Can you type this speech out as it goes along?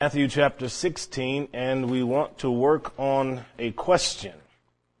Matthew chapter 16, and we want to work on a question.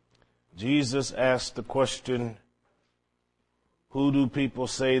 Jesus asked the question, who do people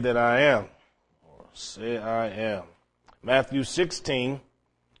say that I am? Or say I am. Matthew 16,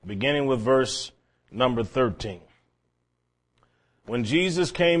 beginning with verse number 13. When Jesus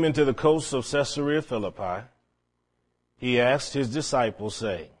came into the coasts of Caesarea Philippi, he asked his disciples,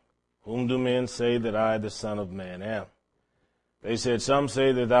 saying, whom do men say that I, the Son of Man, am? They said, some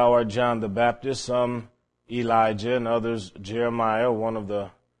say that thou art John the Baptist, some Elijah, and others Jeremiah, one of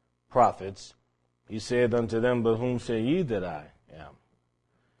the prophets. He said unto them, but whom say ye that I am?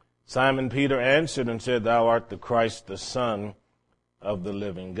 Simon Peter answered and said, thou art the Christ, the Son of the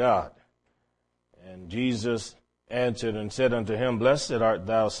living God. And Jesus answered and said unto him, blessed art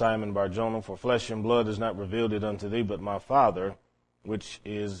thou, Simon Bar-Jonah, for flesh and blood has not revealed it unto thee, but my Father, which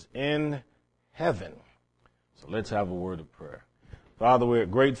is in heaven. So let's have a word of prayer. Father, we're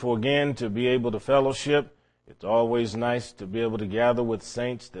grateful again to be able to fellowship. It's always nice to be able to gather with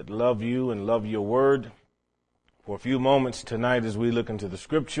saints that love you and love your word. For a few moments tonight as we look into the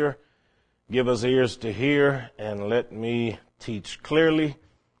scripture, give us ears to hear and let me teach clearly.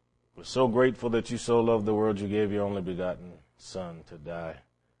 We're so grateful that you so loved the world you gave your only begotten Son to die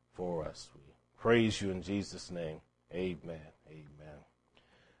for us. We praise you in Jesus' name. Amen. Amen.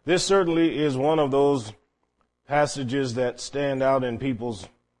 This certainly is one of those passages that stand out in people's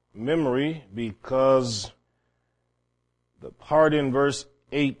memory because the part in verse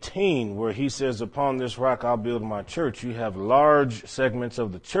 18 where he says, upon this rock I'll build my church, you have large segments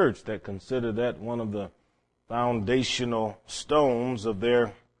of the church that consider that one of the foundational stones of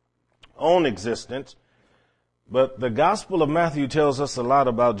their own existence. But the Gospel of Matthew tells us a lot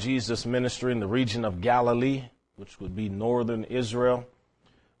about Jesus' ministry in the region of Galilee, which would be northern Israel.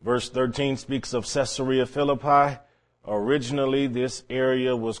 Verse 13 speaks of Caesarea Philippi. Originally, this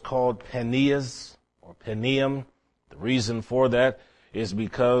area was called Peneas or Peneum. The reason for that is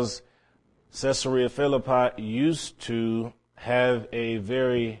because Caesarea Philippi used to have a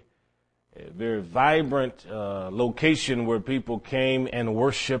very vibrant location where people came and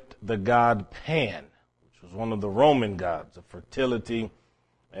worshiped the god Pan, which was one of the Roman gods of fertility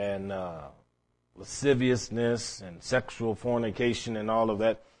and lasciviousness and sexual fornication and all of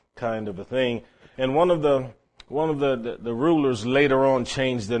that kind of a thing. And one of the rulers later on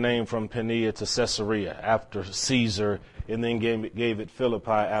changed the name from Perea to Caesarea after Caesar, and then gave it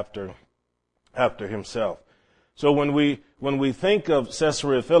Philippi after himself. So when we think of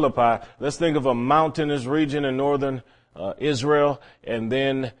Caesarea Philippi, let's think of a mountainous region in northern Israel, and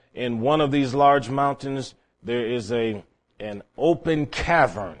then in one of these large mountains there is an open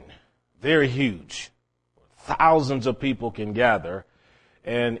cavern, very huge. Thousands of people can gather.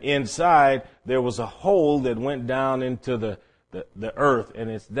 And inside, there was a hole that went down into the earth,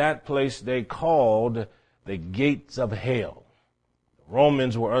 and it's that place they called the gates of hell. The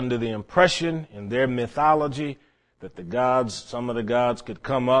Romans were under the impression in their mythology that some of the gods could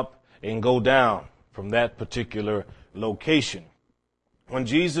come up and go down from that particular location. When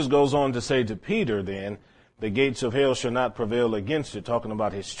Jesus goes on to say to Peter then, the gates of hell shall not prevail against it, talking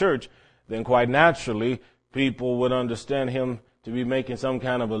about his church, then quite naturally, people would understand him to be making some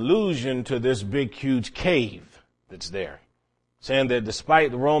kind of allusion to this big, huge cave that's there. Saying that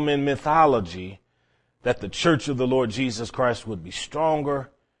despite Roman mythology, that the church of the Lord Jesus Christ would be stronger,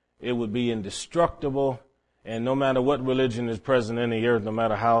 it would be indestructible, and no matter what religion is present in the earth, no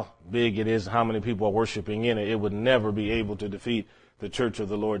matter how big it is, how many people are worshiping in it, it would never be able to defeat the church of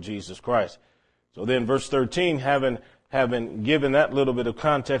the Lord Jesus Christ. So then verse 13, having given that little bit of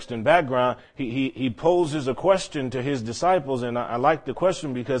context and background, he poses a question to his disciples, and I like the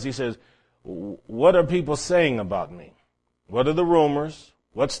question because he says, what are people saying about me? What are the rumors?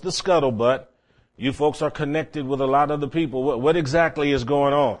 What's the scuttlebutt? You folks are connected with a lot of the people. What exactly is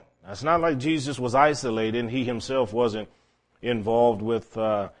going on? It's not like Jesus was isolated and he himself wasn't involved with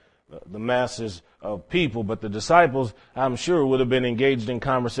the masses of people, but the disciples, I'm sure, would have been engaged in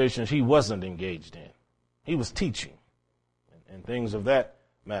conversations he wasn't engaged in. He was teaching and things of that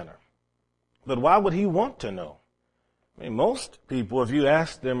manner. But why would he want to know? I mean, most people, if you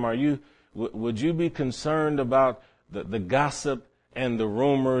ask them, would you be concerned about the gossip and the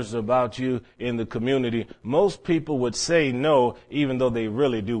rumors about you in the community? Most people would say no, even though they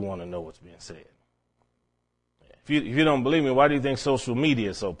really do want to know what's being said. If you don't believe me, why do you think social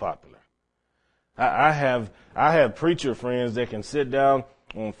media is so popular? I have preacher friends that can sit down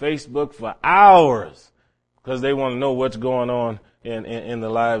on Facebook for hours because they want to know what's going on in the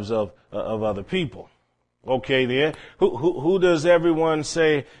lives of other people. Okay, then who does everyone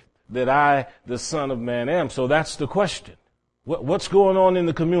say that I, the Son of Man, am? So that's the question. What's going on in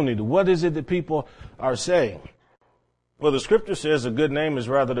the community? What is it that people are saying? Well, the scripture says a good name is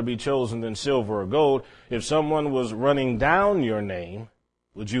rather to be chosen than silver or gold. If someone was running down your name,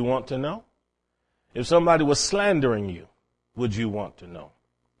 would you want to know? If somebody was slandering you, would you want to know?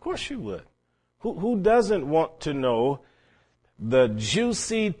 Of course you would. Who doesn't want to know the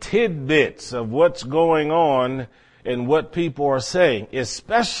juicy tidbits of what's going on and what people are saying,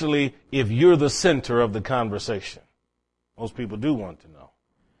 especially if you're the center of the conversation? Most people do want to know.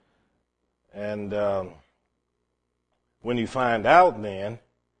 And when you find out, then,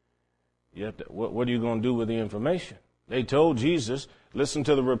 you have to, what are you going to do with the information? They told Jesus, listen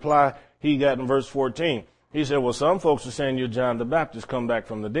to the reply he got in verse 14. He said, well, some folks are saying you're John the Baptist come back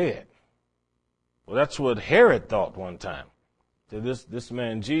from the dead. Well, that's what Herod thought one time. This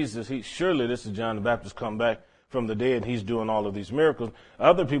man Jesus, surely this is John the Baptist come back from the dead. He's doing all of these miracles.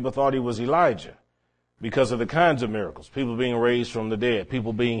 Other people thought he was Elijah because of the kinds of miracles, people being raised from the dead,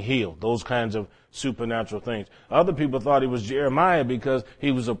 people being healed, those kinds of supernatural things. Other people thought he was Jeremiah because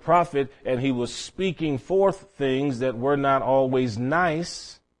he was a prophet and he was speaking forth things that were not always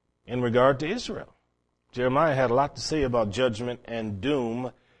nice in regard to Israel. Jeremiah had a lot to say about judgment and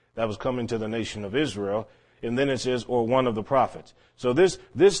doom that was coming to the nation of Israel. And then it says, or one of the prophets. So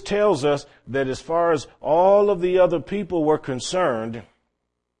this tells us that as far as all of the other people were concerned,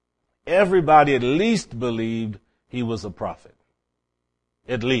 everybody at least believed he was a prophet.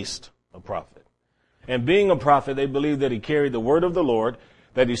 At least a prophet. And being a prophet, they believed that he carried the word of the Lord,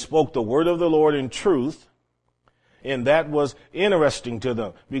 that he spoke the word of the Lord in truth. And that was interesting to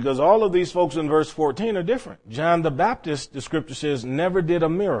them because all of these folks in verse 14 are different. John the Baptist, the scripture says, never did a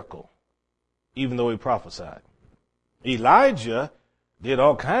miracle, even though he prophesied. Elijah did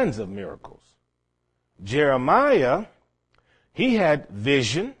all kinds of miracles. Jeremiah, he had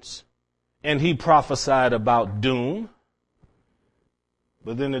visions and he prophesied about doom.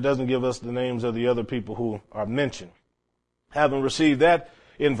 But then it doesn't give us the names of the other people who are mentioned. Having received that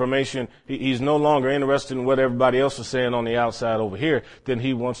information, he's no longer interested in what everybody else is saying on the outside over here. Then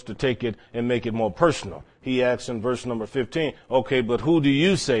he wants to take it and make it more personal. He asks in verse number 15, okay, but who do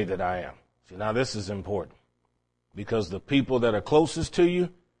you say that I am? See, now this is important because the people that are closest to you,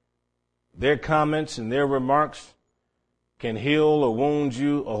 their comments and their remarks can heal or wound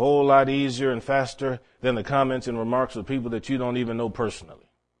you a whole lot easier and faster than the comments and remarks of people that you don't even know personally.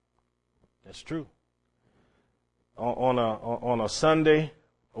 That's true. On a Sunday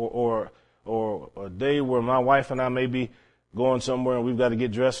or a day where my wife and I may be going somewhere and we've got to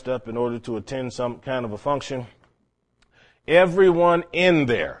get dressed up in order to attend some kind of a function, everyone in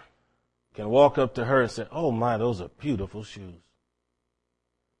there can walk up to her and say, oh my, those are beautiful shoes.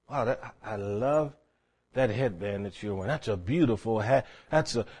 Wow, I love that headband that you're wearing. That's a beautiful hat.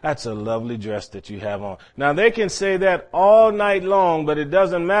 That's a lovely dress that you have on. Now they can say that all night long, but it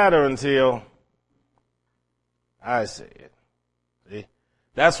doesn't matter until I say it. See?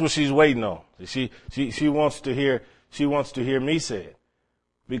 That's what she's waiting on. She wants to hear me say it.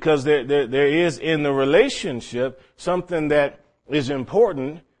 Because there is in the relationship something that is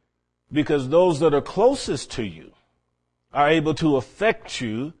important because those that are closest to you are able to affect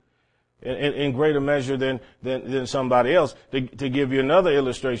you in greater measure than somebody else. To give you another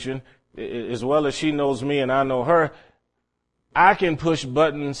illustration, as well as she knows me and I know her, I can push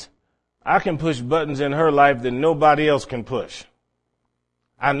buttons in her life that nobody else can push.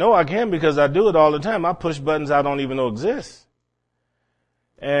 I know I can because I do it all the time. I push buttons I don't even know exist.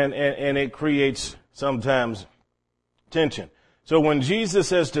 And it creates sometimes tension. So when Jesus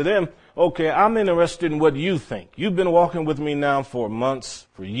says to them, okay, I'm interested in what you think. You've been walking with me now for months,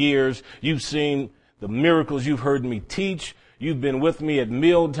 for years. You've seen the miracles. You've heard me teach. You've been with me at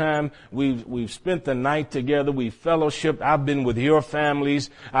mealtime. We've spent the night together. We've fellowshiped. I've been with your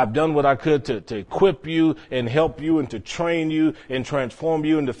families. I've done what I could to equip you and help you and to train you and transform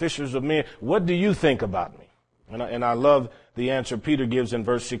you into fishers of men. What do you think about me? And I love the answer Peter gives in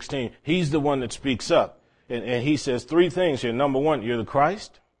verse 16. He's the one that speaks up. And he says three things here. Number one, you're the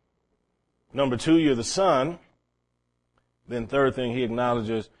Christ. Number two, you're the Son. Then third thing, he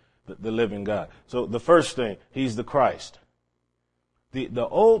acknowledges the living God. So the first thing, he's the Christ. The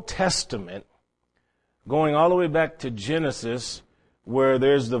Old Testament, going all the way back to Genesis, where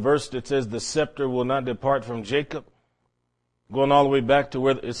there's the verse that says the scepter will not depart from Jacob. Going all the way back to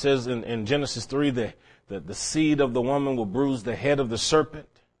where it says in Genesis 3 that the seed of the woman will bruise the head of the serpent.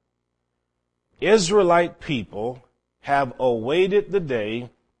 Israelite people have awaited the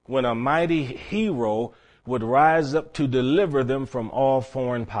day when a mighty hero would rise up to deliver them from all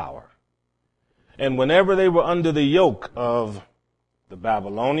foreign power. And whenever they were under the yoke of the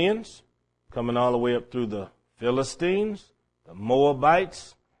Babylonians, coming all the way up through the Philistines, the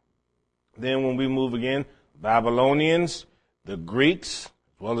Moabites. Then when we move again, Babylonians, the Greeks,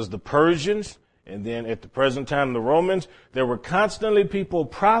 as well as the Persians, and then at the present time, the Romans. There were constantly people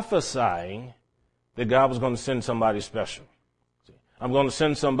prophesying that God was going to send somebody special. I'm going to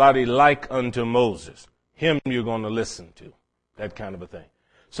send somebody like unto Moses. Him you're going to listen to. That kind of a thing.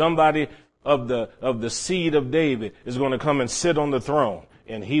 Somebody of the seed of David is going to come and sit on the throne,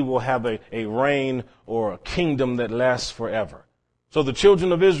 and he will have a reign or a kingdom that lasts forever. So the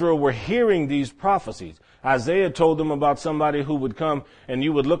children of Israel were hearing these prophecies. Isaiah told them about somebody who would come, and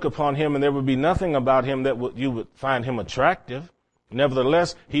you would look upon him, and there would be nothing about him that you would find him attractive.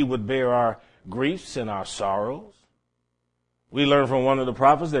 Nevertheless, he would bear our griefs and our sorrows. We learn from one of the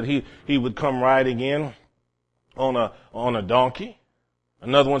prophets that he would come riding in on a donkey.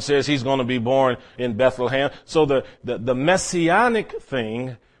 Another one says he's going to be born in Bethlehem. So the messianic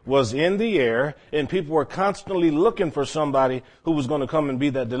thing was in the air, and people were constantly looking for somebody who was going to come and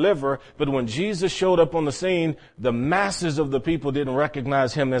be that deliverer. But when Jesus showed up on the scene, the masses of the people didn't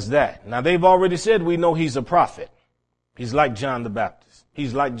recognize him as that. Now, they've already said we know he's a prophet. He's like John the Baptist.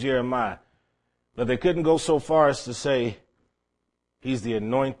 He's like Jeremiah. But they couldn't go so far as to say he's the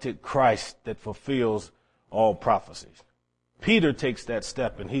anointed Christ that fulfills all prophecies. Peter takes that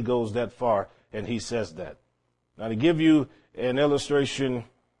step, and he goes that far, and he says that. Now, to give you an illustration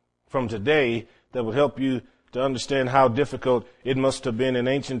from today that would help you to understand how difficult it must have been in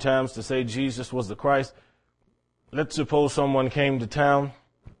ancient times to say Jesus was the Christ. Let's suppose someone came to town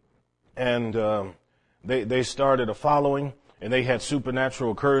and they started a following, and they had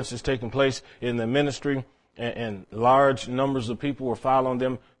supernatural occurrences taking place in the ministry, and large numbers of people were following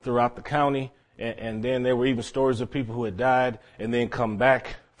them throughout the county. And then there were even stories of people who had died and then come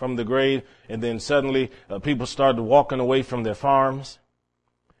back from the grave. And then suddenly people started walking away from their farms.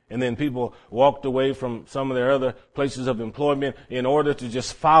 And then people walked away from some of their other places of employment in order to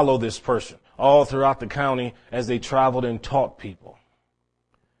just follow this person all throughout the county as they traveled and taught people.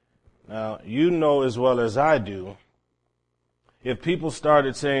 Now, you know as well as I do, if people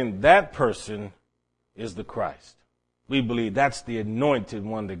started saying that person is the Christ, we believe that's the anointed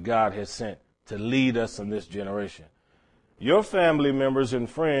one that God has sent to lead us in this generation. Your family members and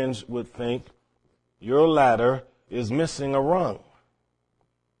friends would think your ladder is missing a rung.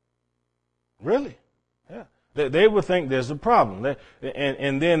 Really? Yeah. They would think there's a problem.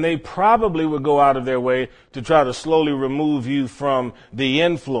 And then they probably would go out of their way to try to slowly remove you from the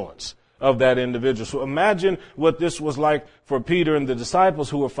influence of that individual. So imagine what this was like for Peter and the disciples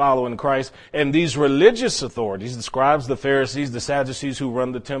who were following Christ, and these religious authorities, the scribes, the Pharisees, the Sadducees who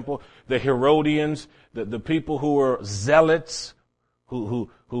run the temple, the Herodians, the people who were zealots, who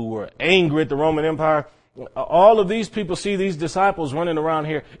were angry at the Roman Empire. All of these people see these disciples running around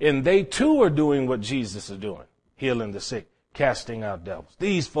here, and they too are doing what Jesus is doing, healing the sick, casting out devils.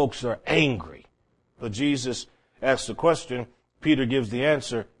 These folks are angry. But Jesus asks the question, Peter gives the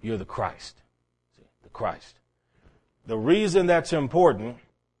answer, you're the Christ. See, the Christ. The reason that's important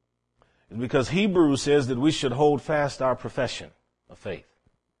is because Hebrews says that we should hold fast our profession of faith.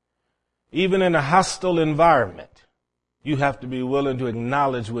 Even in a hostile environment, you have to be willing to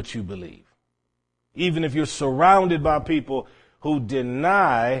acknowledge what you believe. Even if you're surrounded by people who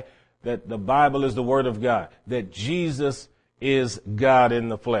deny that the Bible is the Word of God, that Jesus is God in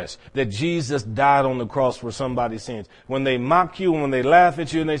the flesh, that Jesus died on the cross for somebody's sins. When they mock you, when they laugh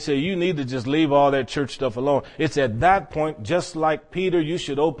at you and they say, you need to just leave all that church stuff alone, it's at that point, just like Peter, you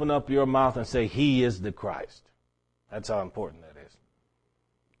should open up your mouth and say, He is the Christ. That's how important that is.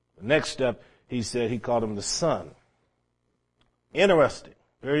 The next step, he said, he called him the Son. Interesting.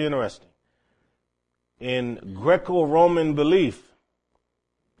 Very interesting. In Greco-Roman belief,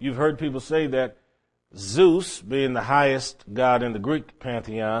 you've heard people say that Zeus being the highest god in the Greek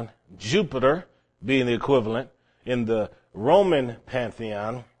pantheon, Jupiter being the equivalent in the Roman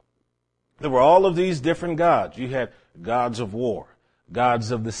pantheon, there were all of these different gods. You had gods of war,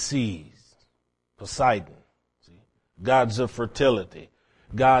 gods of the seas, Poseidon, gods of fertility,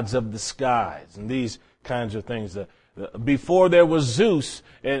 gods of the skies, and these kinds of things. Before there was Zeus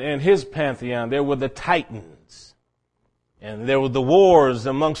and his pantheon, there were the Titans. And there were the wars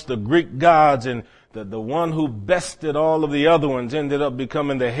amongst the Greek gods, and the one who bested all of the other ones ended up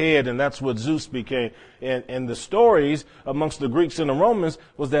becoming the head, and that's what Zeus became. And the stories amongst the Greeks and the Romans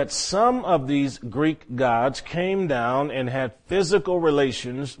was that some of these Greek gods came down and had physical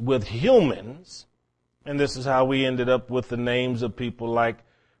relations with humans. And this is how we ended up with the names of people like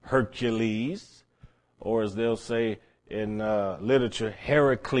Hercules, or as they'll say in literature,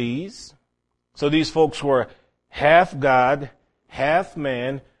 Heracles. So these folks were half God, half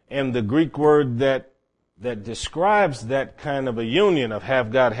man, and the Greek word that that describes that kind of a union of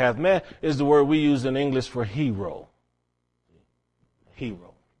have God, have man is the word we use in English for hero.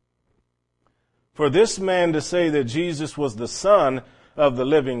 Hero. For this man to say that Jesus was the Son of the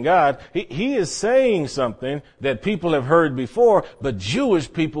living God, he is saying something that people have heard before, but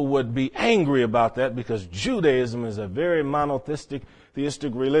Jewish people would be angry about that because Judaism is a very monotheistic,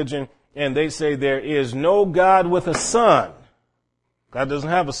 theistic religion, and they say there is no God with a son. God doesn't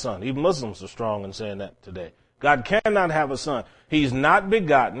have a son. Even Muslims are strong in saying that today. God cannot have a son. He's not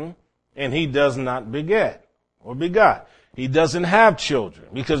begotten, and he does not beget or begot. He doesn't have children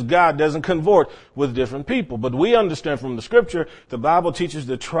because God doesn't convert with different people. But we understand from the scripture, the Bible teaches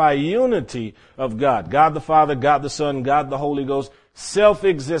the triunity of God. God the Father, God the Son, God the Holy Ghost,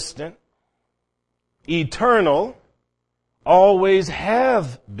 self-existent, eternal, always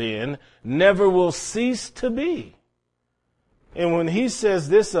have been, never will cease to be. And when he says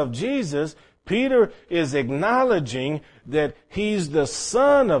this of Jesus, Peter is acknowledging that he's the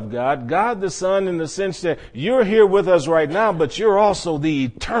Son of God, God the Son, in the sense that you're here with us right now, but you're also the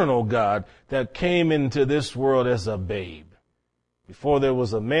eternal God that came into this world as a babe. Before there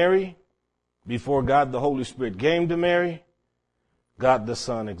was a Mary, before God the Holy Spirit came to Mary, God the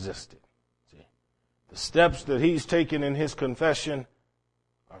Son existed. See, the steps that he's taken in his confession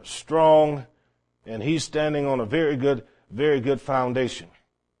are strong, and he's standing on a very good foundation.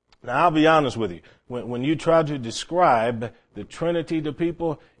 Now, I'll be honest with you. When you try to describe the Trinity to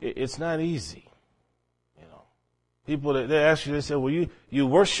people, it's not easy. You know, people they say, well, you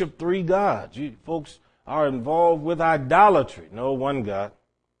worship three gods. You folks are involved with idolatry. No, one God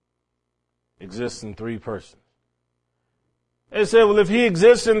exists in three persons. They say, well, if he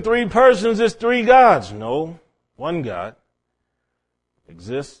exists in three persons, it's three gods. No, one God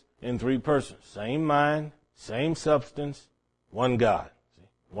exists in three persons. Same mind, same substance, one God.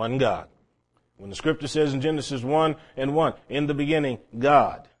 One God. When the scripture says in Genesis 1:1, in the beginning,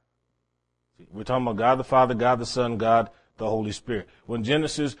 God. We're talking about God the Father, God the Son, God the Holy Spirit. When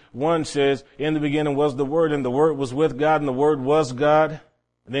Genesis 1 says, in the beginning was the Word, and the Word was with God, and the Word was God,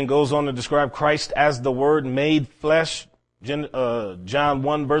 and then goes on to describe Christ as the Word made flesh, John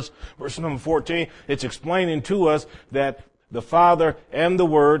 1 verse number 14, it's explaining to us that the Father and the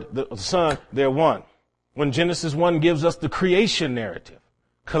Word, the Son, they're one. When Genesis 1 gives us the creation narrative,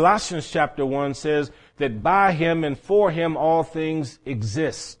 Colossians chapter 1 says that by him and for him all things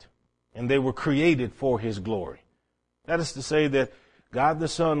exist, and they were created for his glory. That is to say that God the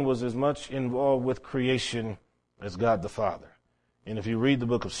Son was as much involved with creation as God the Father. And if you read the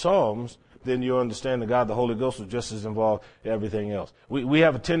book of Psalms, then you'll understand that God the Holy Ghost was just as involved in everything else. We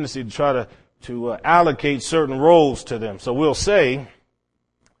have a tendency to try to allocate certain roles to them. So we'll say,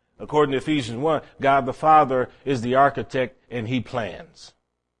 according to Ephesians 1, God the Father is the architect and he plans.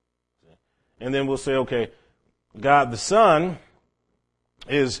 And then we'll say, okay, God the Son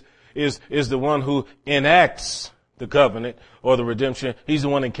is the one who enacts the covenant or the redemption. He's the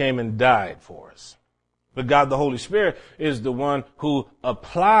one that came and died for us. But God the Holy Spirit is the one who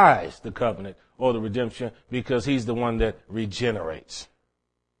applies the covenant or the redemption because he's the one that regenerates.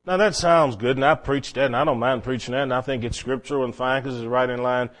 Now that sounds good, and I preach that, and I don't mind preaching that, and I think it's scriptural and fine because it's right in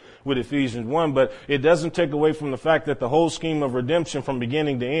line with Ephesians 1, but it doesn't take away from the fact that the whole scheme of redemption from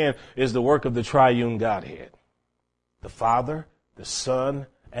beginning to end is the work of the triune Godhead. The Father, the Son,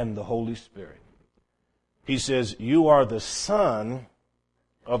 and the Holy Spirit. He says, you are the Son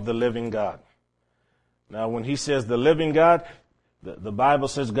of the living God. Now when he says the living God, the Bible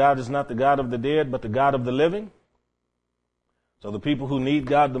says God is not the God of the dead, but the God of the living. So the people who need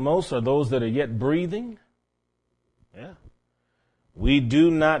God the most are those that are yet breathing. Yeah. We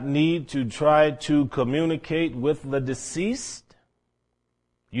do not need to try to communicate with the deceased.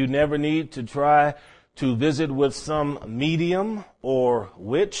 You never need to try to visit with some medium or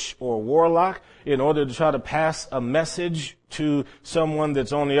witch or warlock in order to try to pass a message to someone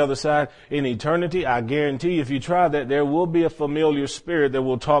that's on the other side in eternity. I guarantee you, if you try that, there will be a familiar spirit that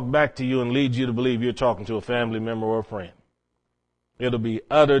will talk back to you and lead you to believe you're talking to a family member or a friend. It'll be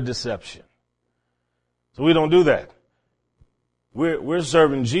utter deception. So we don't do that. We're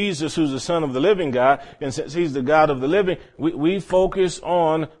serving Jesus, who's the Son of the living God, and since he's the God of the living, we focus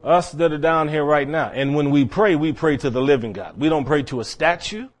on us that are down here right now. And when we pray to the living God. We don't pray to a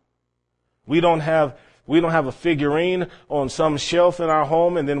statue. We don't have a figurine on some shelf in our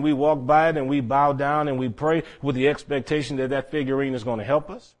home, and then we walk by it and we bow down and we pray with the expectation that that figurine is going to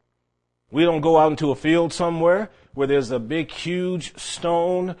help us. We don't go out into a field somewhere where there's a big, huge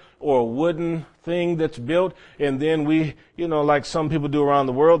stone or a wooden thing that's built, and then we, like some people do around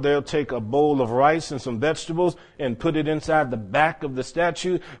the world, they'll take a bowl of rice and some vegetables and put it inside the back of the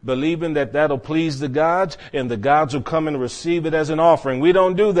statue, believing that that'll please the gods, and the gods will come and receive it as an offering. We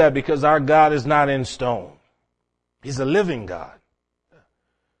don't do that because our God is not in stone. He's a living God.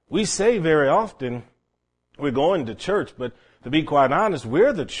 We say very often we're going to church, but to be quite honest,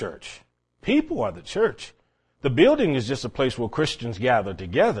 we're the church. People are the church. The building is just a place where Christians gather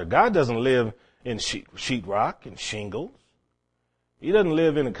together. God doesn't live in sheetrock and shingles. He doesn't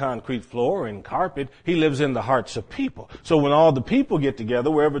live in a concrete floor and carpet. He lives in the hearts of people. So when all the people get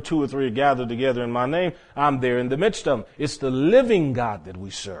together, wherever 2 or 3 are gathered together in my name, I'm there in the midst of them. It's the living God that we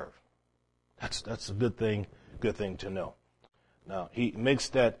serve. That's a good thing to know. Now, he makes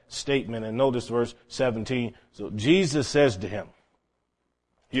that statement, and notice verse 17. So Jesus says to him,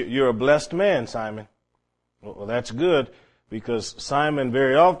 "You're a blessed man, Simon." Well, that's good, because Simon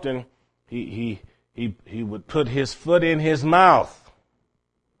very often, he would put his foot in his mouth.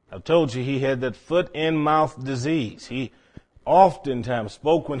 I've told you he had that foot in mouth disease. He oftentimes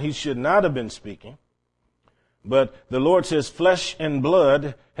spoke when he should not have been speaking. But the Lord says, flesh and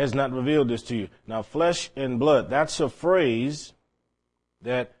blood has not revealed this to you. Now, flesh and blood, that's a phrase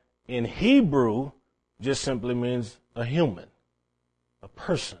that in Hebrew just simply means a human, a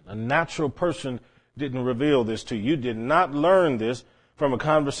person, a natural person didn't reveal this to you. You did not learn this from a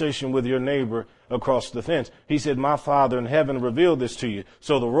conversation with your neighbor across the fence. He said, my Father in heaven revealed this to you.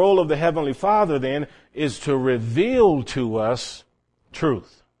 So the role of the Heavenly Father then is to reveal to us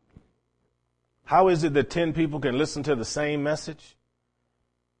truth. How is it that 10 people can listen to the same message?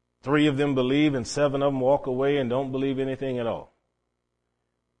 3 of them believe and 7 of them walk away and don't believe anything at all?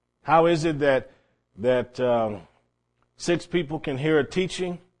 How is it that 6 people can hear a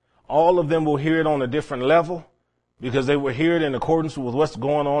teaching? All of them will hear it on a different level because they will hear it in accordance with what's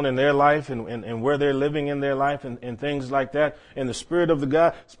going on in their life and where they're living in their life and things like that. And the Spirit of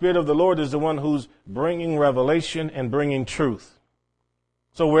the Lord is the one who's bringing revelation and bringing truth.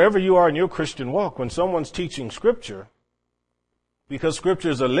 So wherever you are in your Christian walk, when someone's teaching Scripture, because Scripture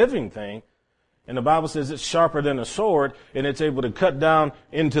is a living thing, and the Bible says it's sharper than a sword, and it's able to cut down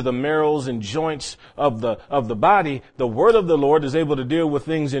into the marrows and joints of the body, the Word of the Lord is able to deal with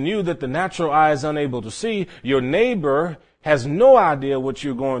things in you that the natural eye is unable to see. Your neighbor has no idea what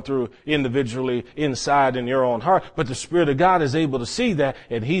you're going through individually inside in your own heart, but the Spirit of God is able to see that,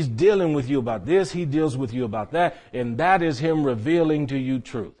 and He's dealing with you about this, He deals with you about that, and that is Him revealing to you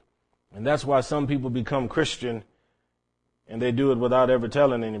truth. And that's why some people become Christian, and they do it without ever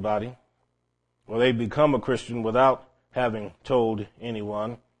telling anybody. Or they become a Christian without having told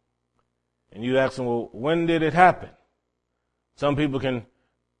anyone. And you ask them, well, when did it happen? Some people can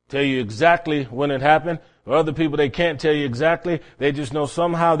tell you exactly when it happened. Or other people, they can't tell you exactly. They just know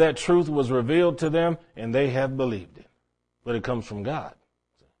somehow that truth was revealed to them and they have believed it. But it comes from God.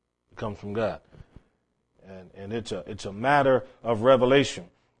 It comes from God. And it's a matter of revelation.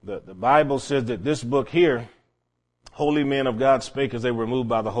 The Bible says that this book here, holy men of God spake as they were moved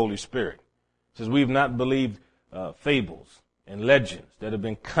by the Holy Spirit. It says we've not believed fables and legends that have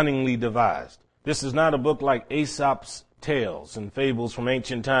been cunningly devised. This is not a book like Aesop's tales and fables from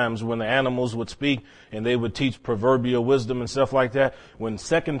ancient times when the animals would speak and they would teach proverbial wisdom and stuff like that. When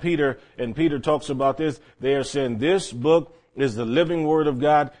 2 Peter and Peter talks about this, they are saying this book is the living Word of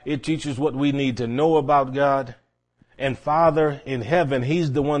God. It teaches what we need to know about God. And Father in heaven,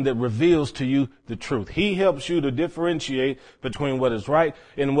 He's the one that reveals to you the truth. He helps you to differentiate between what is right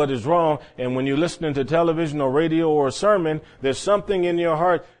and what is wrong. And when you're listening to television or radio or a sermon, there's something in your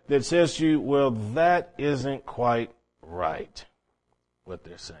heart that says to you, well, that isn't quite right, what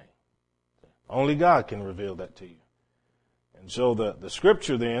they're saying. Only God can reveal that to you. And so the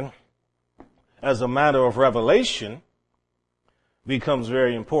Scripture then, as a matter of revelation, becomes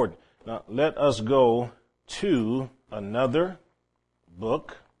very important. Now, let us go to another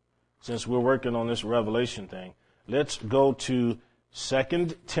book, since we're working on this Revelation thing. Let's go to 2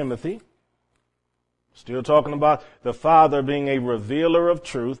 Timothy. Still talking about the Father being a revealer of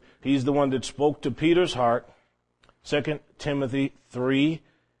truth. He's the one that spoke to Peter's heart. 2 Timothy 3,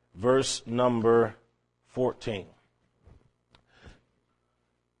 verse number 14.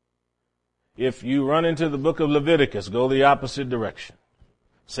 If you run into the book of Leviticus, go the opposite direction.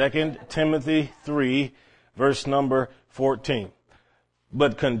 2 Timothy 3, verse number 14.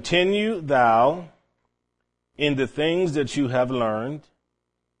 But continue thou in the things that you have learned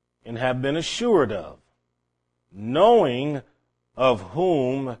and have been assured of, knowing of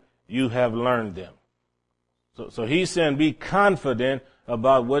whom you have learned them. So he's saying be confident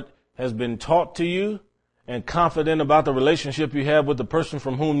about what has been taught to you and confident about the relationship you have with the person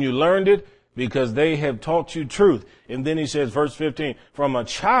from whom you learned it because they have taught you truth. And then he says, verse 15, from a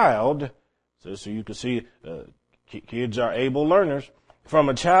child, so you can see kids are able learners. From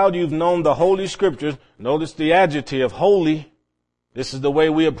a child you've known the Holy Scriptures. Notice the adjective, holy. This is the way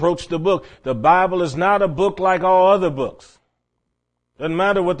we approach the book. The Bible is not a book like all other books. Doesn't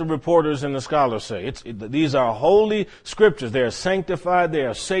matter what the reporters and the scholars say. These are holy scriptures. They are sanctified. They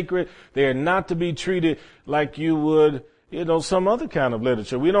are sacred. They are not to be treated like you would, some other kind of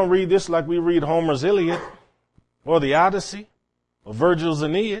literature. We don't read this like we read Homer's Iliad or the Odyssey or Virgil's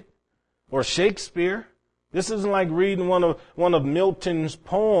Aeneid or Shakespeare. This isn't like reading one of Milton's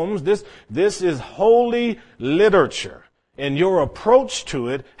poems. This is holy literature. And your approach to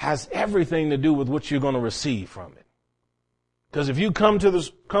it has everything to do with what you're going to receive from it. Because if you come to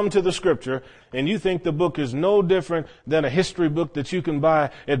the scripture and you think the book is no different than a history book that you can buy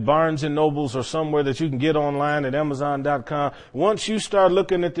at Barnes and Nobles or somewhere that you can get online at Amazon.com, once you start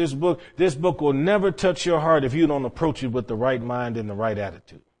looking at this book will never touch your heart if you don't approach it with the right mind and the right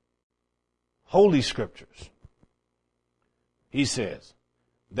attitude. Holy scriptures, he says,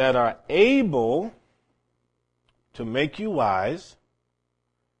 that are able to make you wise.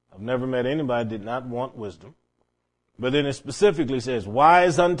 I've never met anybody that did not want wisdom. But then it specifically says,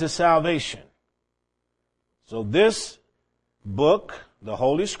 wise unto salvation. So this book, the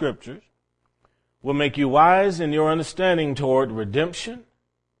Holy Scriptures, will make you wise in your understanding toward redemption,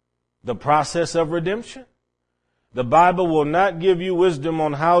 the process of redemption. The Bible will not give you wisdom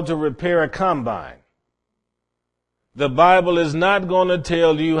on how to repair a combine. The Bible is not going to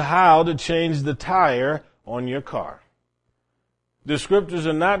tell you how to change the tire on your car. The scriptures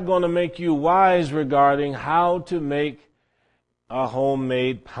are not going to make you wise regarding how to make a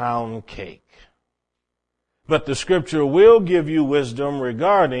homemade pound cake. But the scripture will give you wisdom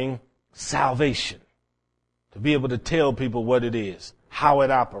regarding salvation. To be able to tell people what it is, how it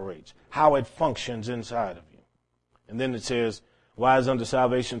operates, how it functions inside of you. And then it says, wise unto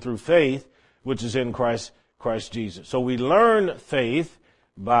salvation through faith, which is in Christ Jesus. So we learn faith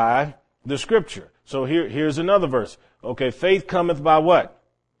by the scripture. So here's another verse. Okay, faith cometh by what?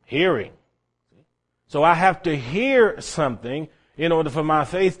 Hearing. So I have to hear something in order for my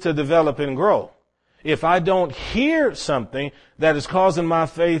faith to develop and grow. If I don't hear something that is causing my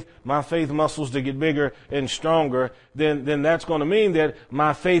faith muscles to get bigger and stronger, then that's going to mean that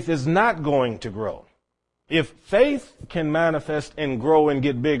my faith is not going to grow. If faith can manifest and grow and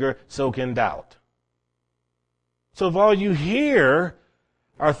get bigger, so can doubt. So if all you hear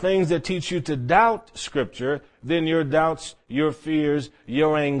are things that teach you to doubt Scripture, then your doubts, your fears,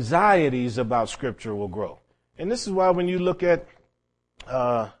 your anxieties about Scripture will grow. And this is why when you look at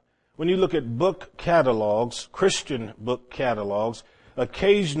book catalogs, Christian book catalogs,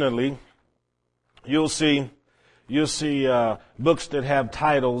 occasionally you'll see books that have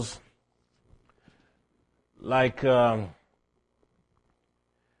titles like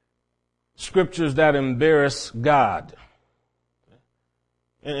Scriptures that Embarrass God.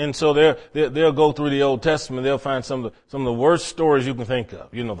 And so they'll go through the Old Testament. They'll find some of the worst stories you can think of.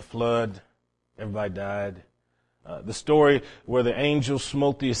 The flood, everybody died. The story where the angels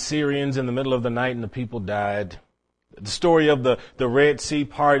smote the Assyrians in the middle of the night and the people died. The story of the Red Sea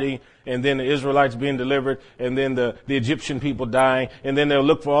parting, and then the Israelites being delivered, and then the Egyptian people dying. And then they'll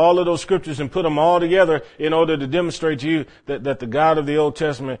look for all of those scriptures and put them all together in order to demonstrate to you that the God of the Old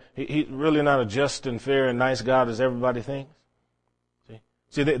Testament, he's really not a just and fair and nice God as everybody thinks.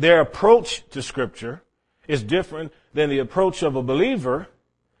 See, their approach to Scripture is different than the approach of a believer.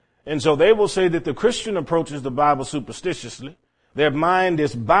 And so they will say that the Christian approaches the Bible superstitiously. Their mind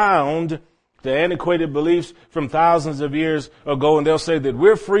is bound to antiquated beliefs from thousands of years ago, and they'll say that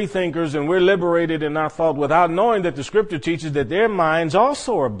we're free thinkers and we're liberated in our thought without knowing that the Scripture teaches that their minds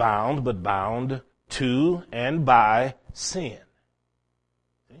also are bound, but bound to and by sin.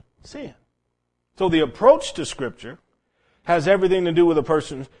 See? Sin. So the approach to Scripture has everything to do with a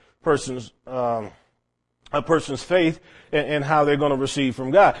person's faith and how they're going to receive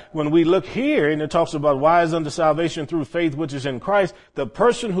from God. When we look here, and it talks about wise unto salvation through faith which is in Christ, the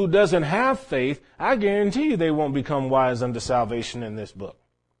person who doesn't have faith, I guarantee you they won't become wise unto salvation in this book.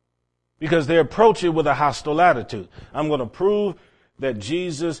 Because they approach it with a hostile attitude. I'm going to prove that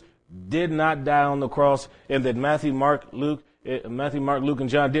Jesus did not die on the cross, and that Matthew, Mark, Luke, and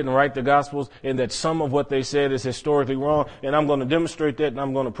John didn't write the Gospels, and that some of what they said is historically wrong, and I'm going to demonstrate that, and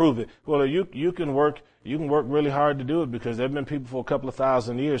I'm going to prove it. Well, you can work really hard to do it, because there have been people for a couple of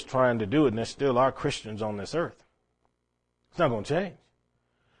thousand years trying to do it, and there still are Christians on this earth. It's not going to change.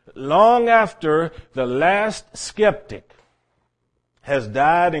 Long after the last skeptic has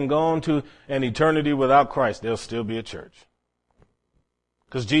died and gone to an eternity without Christ, there'll still be a church.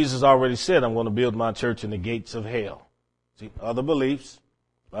 Because Jesus already said, I'm going to build my church in the gates of hell. See, other beliefs,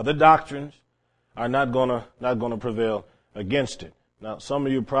 other doctrines are not going to prevail against it. Now, some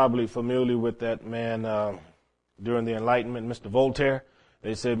of you are probably familiar with that man during the Enlightenment, Mr. Voltaire.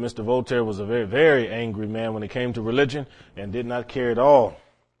 They said Mr. Voltaire was a very, very angry man when it came to religion and did not care at all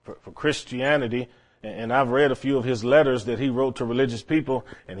for Christianity. And I've read a few of his letters that he wrote to religious people,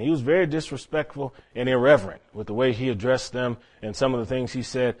 and he was very disrespectful and irreverent with the way he addressed them and some of the things he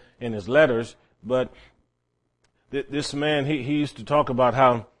said in his letters. But this man, he used to talk about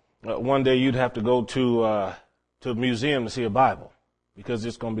how one day you'd have to go to a museum to see a Bible because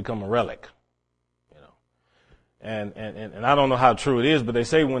it's going to become a relic. And I don't know how true it is, but they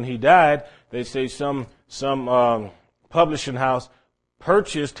say when he died, they say some publishing house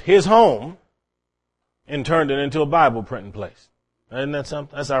purchased his home and turned it into a Bible printing place. Isn't that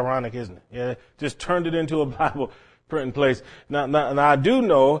something? That's ironic, isn't it? Yeah, just turned it into a Bible printing place. Now I do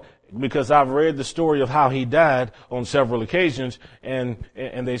know, because I've read the story of how he died on several occasions, and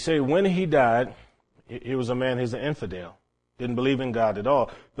they say when he died, he was a man, he's an infidel. Didn't believe in God at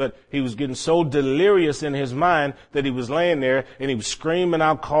all. But he was getting so delirious in his mind that he was laying there and he was screaming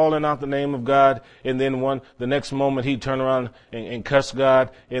out, calling out the name of God. And then the next moment he'd turn around and cuss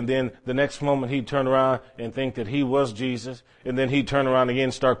God. And then the next moment he'd turn around and think that he was Jesus. And then he'd turn around again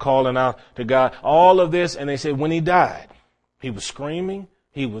and start calling out to God. All of this. And they said when he died, he was screaming,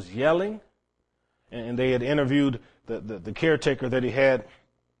 he was yelling. And they had interviewed the caretaker that he had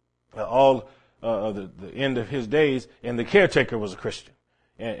the end of his days, and the caretaker was a Christian.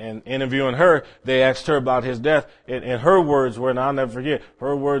 And interviewing her, they asked her about his death, and her words were, and I'll never forget,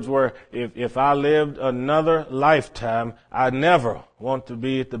 her words were, if I lived another lifetime, I never want to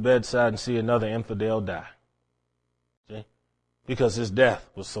be at the bedside and see another infidel die. See? Because his death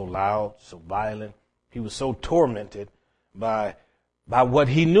was so loud, so violent. He was so tormented by what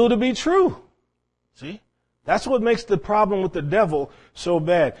he knew to be true. See? That's what makes the problem with the devil so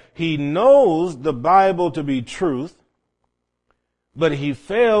bad. He knows the Bible to be truth, but he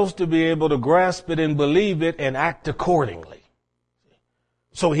fails to be able to grasp it and believe it and act accordingly.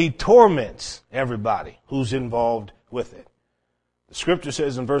 So he torments everybody who's involved with it. The scripture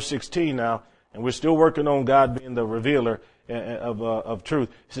says in verse 16 now, and we're still working on God being the revealer of truth.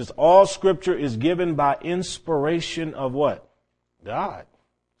 It says, all scripture is given by inspiration of what? God.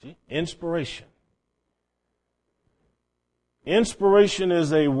 See? Inspiration. Inspiration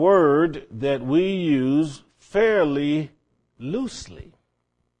is a word that we use fairly loosely.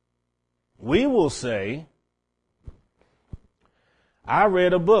 We will say, I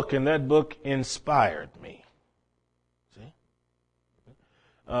read a book and that book inspired me. See?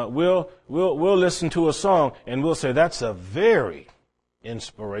 We'll listen to a song and we'll say that's a very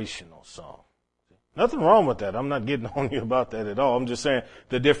inspirational song. Nothing wrong with that. I'm not getting on you about that at all. I'm just saying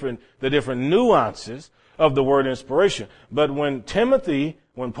the different nuances of the word inspiration. But when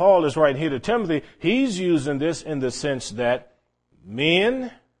Paul is writing here to Timothy, he's using this in the sense that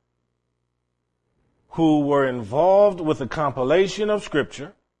men who were involved with the compilation of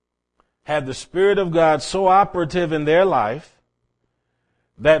Scripture had the Spirit of God so operative in their life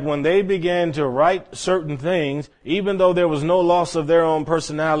that when they began to write certain things, even though there was no loss of their own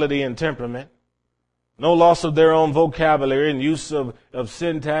personality and temperament, no loss of their own vocabulary and use of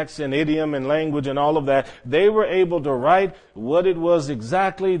syntax and idiom and language and all of that, they were able to write what it was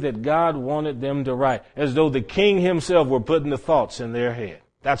exactly that God wanted them to write, as though the king himself were putting the thoughts in their head.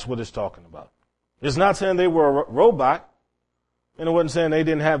 That's what it's talking about. It's not saying they were a robot, and it wasn't saying they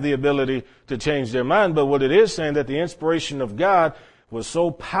didn't have the ability to change their mind, but what it is saying that the inspiration of God was so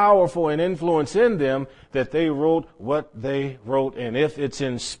powerful and influence in them that they wrote what they wrote. And if it's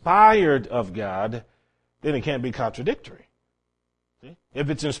inspired of God, then it can't be contradictory. See?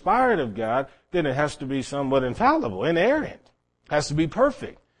 If it's inspired of God, then it has to be somewhat infallible, inerrant. It has to be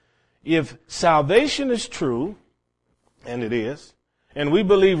perfect. If salvation is true, and it is, and we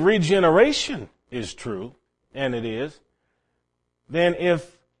believe regeneration is true, and it is, then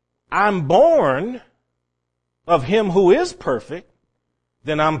if I'm born of him who is perfect,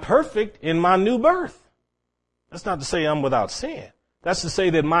 then I'm perfect in my new birth. That's not to say I'm without sin. That's to say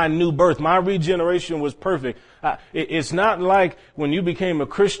that my new birth, my regeneration was perfect. It's not like when you became a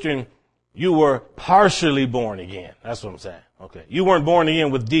Christian, you were partially born again. That's what I'm saying. Okay. You weren't born again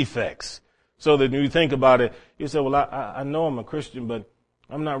with defects. So that when you think about it, you say, well, I know I'm a Christian, but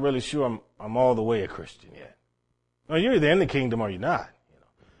I'm not really sure I'm all the way a Christian yet. Well, you're either in the kingdom or you're not.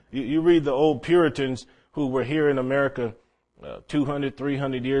 You read the old Puritans who were here in America 200,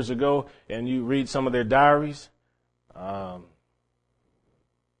 300 years ago, and you read some of their diaries.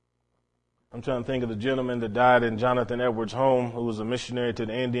 I'm trying to think of the gentleman that died in Jonathan Edwards' home, who was a missionary to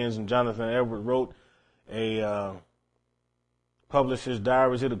the Indians, and Jonathan Edwards wrote published his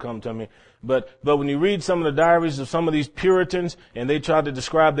diaries. It'll come to me. But when you read some of the diaries of some of these Puritans, and they tried to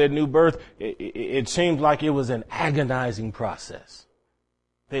describe their new birth, it seems like it was an agonizing process.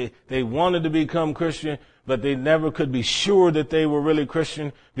 They wanted to become Christian, but they never could be sure that they were really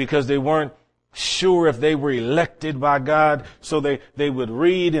Christian because they weren't sure if they were elected by God. So they would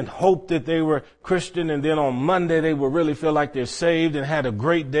read and hope that they were Christian, and then on Monday they would really feel like they're saved and had a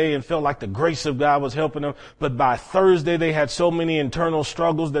great day and felt like the grace of God was helping them. But by Thursday they had so many internal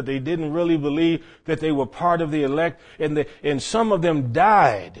struggles that they didn't really believe that they were part of the elect, and some of them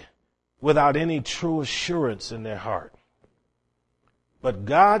died without any true assurance in their heart. But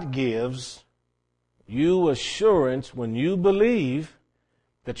God gives you assurance when you believe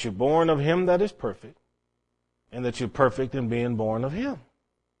that you're born of Him that is perfect, and that you're perfect in being born of Him.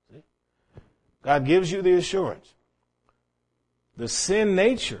 See? God gives you the assurance. The sin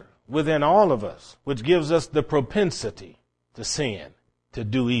nature within all of us, which gives us the propensity to sin, to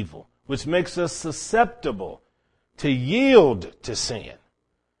do evil, which makes us susceptible to yield to sin.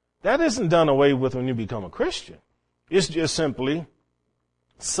 That isn't done away with when you become a Christian. It's just simply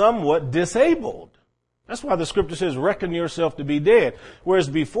somewhat disabled. That's why the scripture says, reckon yourself to be dead. Whereas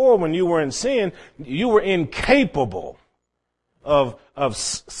before, when you were in sin, you were incapable of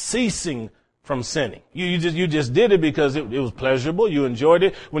ceasing from sinning. You just did it because it was pleasurable. You enjoyed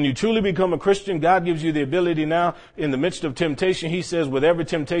it. When you truly become a Christian, God gives you the ability now, in the midst of temptation, He says, with every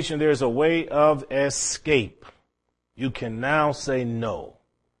temptation, there's a way of escape. You can now say no.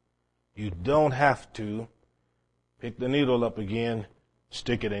 You don't have to pick the needle up again,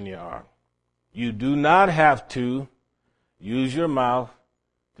 stick it in your arm. You do not have to use your mouth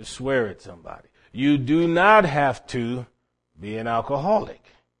to swear at somebody. You do not have to be an alcoholic.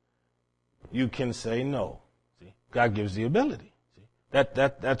 You can say no. See? God gives the ability. See?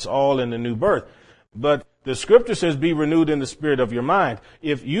 That's all in the new birth. But the scripture says, be renewed in the spirit of your mind.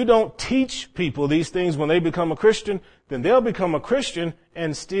 If you don't teach people these things when they become a Christian, then they'll become a Christian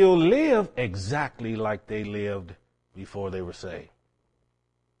and still live exactly like they lived before they were saved.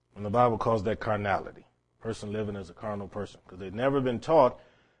 And the Bible calls that carnality. Person living as a carnal person. Because they've never been taught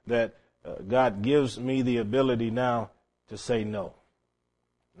that God gives me the ability now to say no.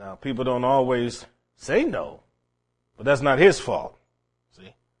 Now, people don't always say no. But that's not His fault.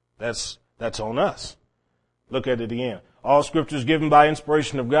 See? That's on us. Look at it again. All scripture is given by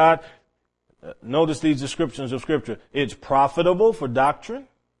inspiration of God. Notice these descriptions of scripture. It's profitable for doctrine.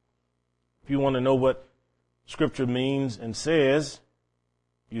 If you want to know what scripture means and says,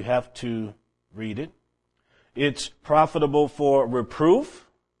 you have to read it. It's profitable for reproof.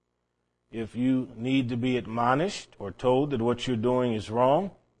 If you need to be admonished or told that what you're doing is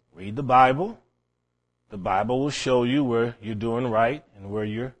wrong, read the Bible. The Bible will show you where you're doing right and where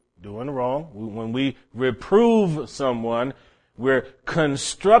you're doing wrong. When we reprove someone, we're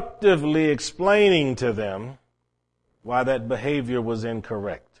constructively explaining to them why that behavior was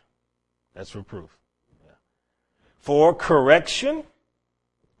incorrect. That's reproof. Yeah. For correction,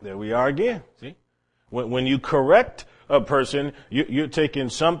 there we are again. See, when you correct a person, you're taking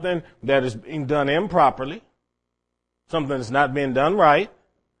something that is being done improperly, something that's not being done right,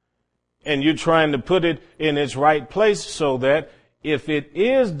 and you're trying to put it in its right place so that if it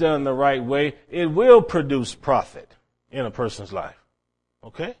is done the right way, it will produce profit in a person's life.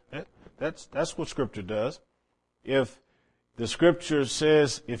 Okay? That's what Scripture does. If the Scripture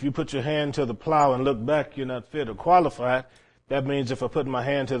says if you put your hand to the plow and look back, you're not fit or qualified, that means if I put my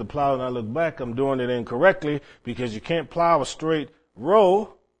hand to the plow and I look back, I'm doing it incorrectly, because you can't plow a straight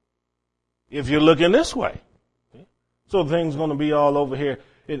row if you're looking this way. So things going to be all over here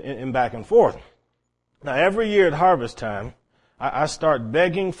and back and forth. Now, every year at harvest time, I start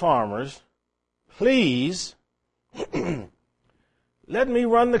begging farmers, please let me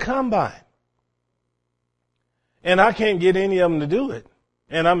run the combine. And I can't get any of them to do it.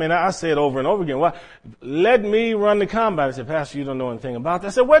 And I say it over and over again. Why? Let me run the combine. I said, Pastor, you don't know anything about that.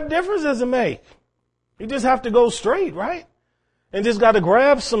 I said, what difference does it make? You just have to go straight, right? And just got to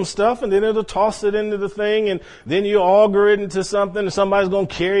grab some stuff, and then it'll toss it into the thing, and then you auger it into something, and somebody's going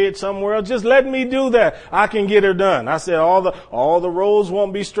to carry it somewhere else. Just let me do that. I can get her done. I said, all the rows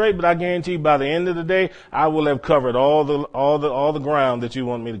won't be straight, but I guarantee you by the end of the day, I will have covered all the ground that you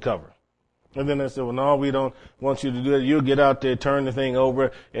want me to cover. And then they said, well, no, we don't want you to do that. You'll get out there, turn the thing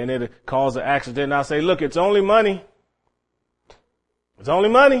over, and it'll cause an accident. And I say, look, it's only money. It's only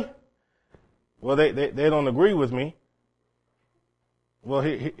money. Well, they don't agree with me. Well,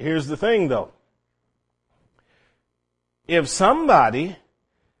 here's the thing, though. If somebody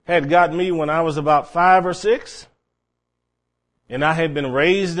had got me when I was about 5 or 6, and I had been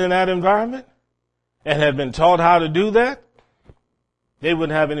raised in that environment and had been taught how to do that, they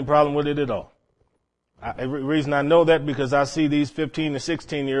wouldn't have any problem with it at all. The reason I know that because I see these 15 to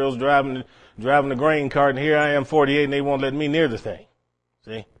 16-year-olds driving the grain cart, and here I am 48 and they won't let me near the thing.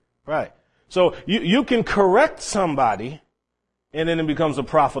 See? Right. So you can correct somebody and then it becomes a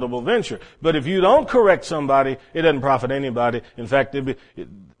profitable venture. But if you don't correct somebody, it doesn't profit anybody. In fact,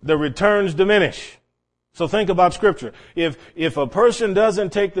 the returns diminish. So think about Scripture. If a person doesn't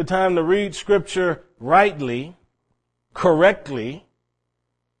take the time to read Scripture rightly, correctly,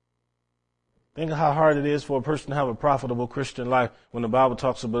 think of how hard it is for a person to have a profitable Christian life when the Bible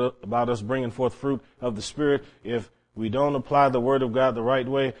talks about us bringing forth fruit of the Spirit. If we don't apply the Word of God the right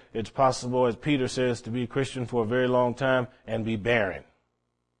way, it's possible, as Peter says, to be a Christian for a very long time and be barren,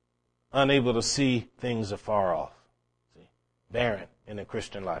 unable to see things afar off. See? Barren in a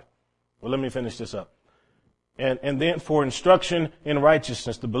Christian life. Well, let me finish this up. And then for instruction in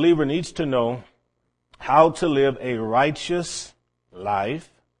righteousness, the believer needs to know how to live a righteous life,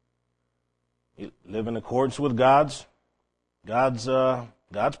 live in accordance with God's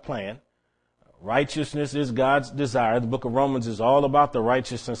plan. Righteousness is God's desire. The book of Romans is all about the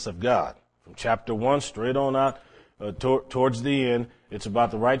righteousness of God. From chapter 1 straight on out towards the end, it's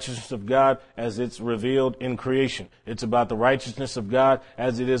about the righteousness of God as it's revealed in creation. It's about the righteousness of God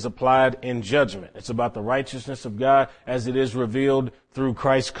as it is applied in judgment. It's about the righteousness of God as it is revealed through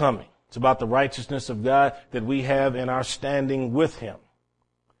Christ's coming. It's about the righteousness of God that we have in our standing with Him.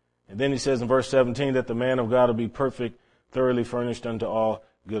 And then he says in verse 17 that the man of God will be perfect, thoroughly furnished unto all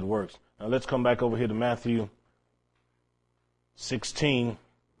good works. Now let's come back over here to Matthew 16,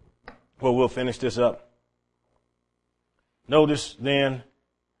 where we'll finish this up. Notice then,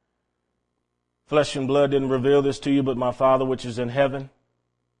 flesh and blood didn't reveal this to you, but my Father which is in heaven.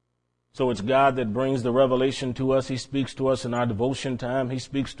 So it's God that brings the revelation to us. He speaks to us in our devotion time. He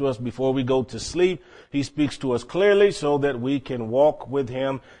speaks to us before we go to sleep. He speaks to us clearly so that we can walk with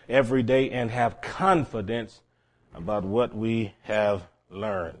Him every day and have confidence about what we have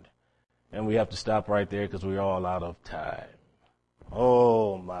learned. And we have to stop right there because we're all out of time.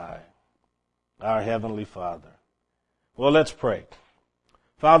 Oh my, our Heavenly Father. Well, let's pray.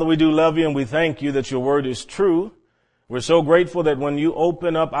 Father, we do love You and we thank You that Your word is true. We're so grateful that when You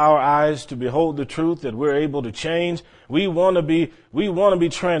open up our eyes to behold the truth, that we're able to change. We want to be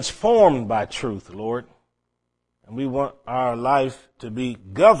transformed by truth, Lord. And we want our life to be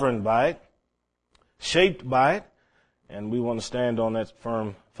governed by it, shaped by it, and we want to stand on that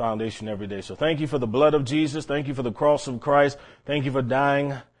firm foundation every day. So thank You for the blood of Jesus. Thank You for the cross of Christ. Thank You for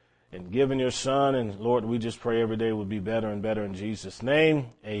dying and giving Your Son. And Lord, we just pray every day will be better and better in Jesus' name.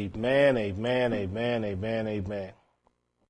 Amen, amen, amen, amen, amen.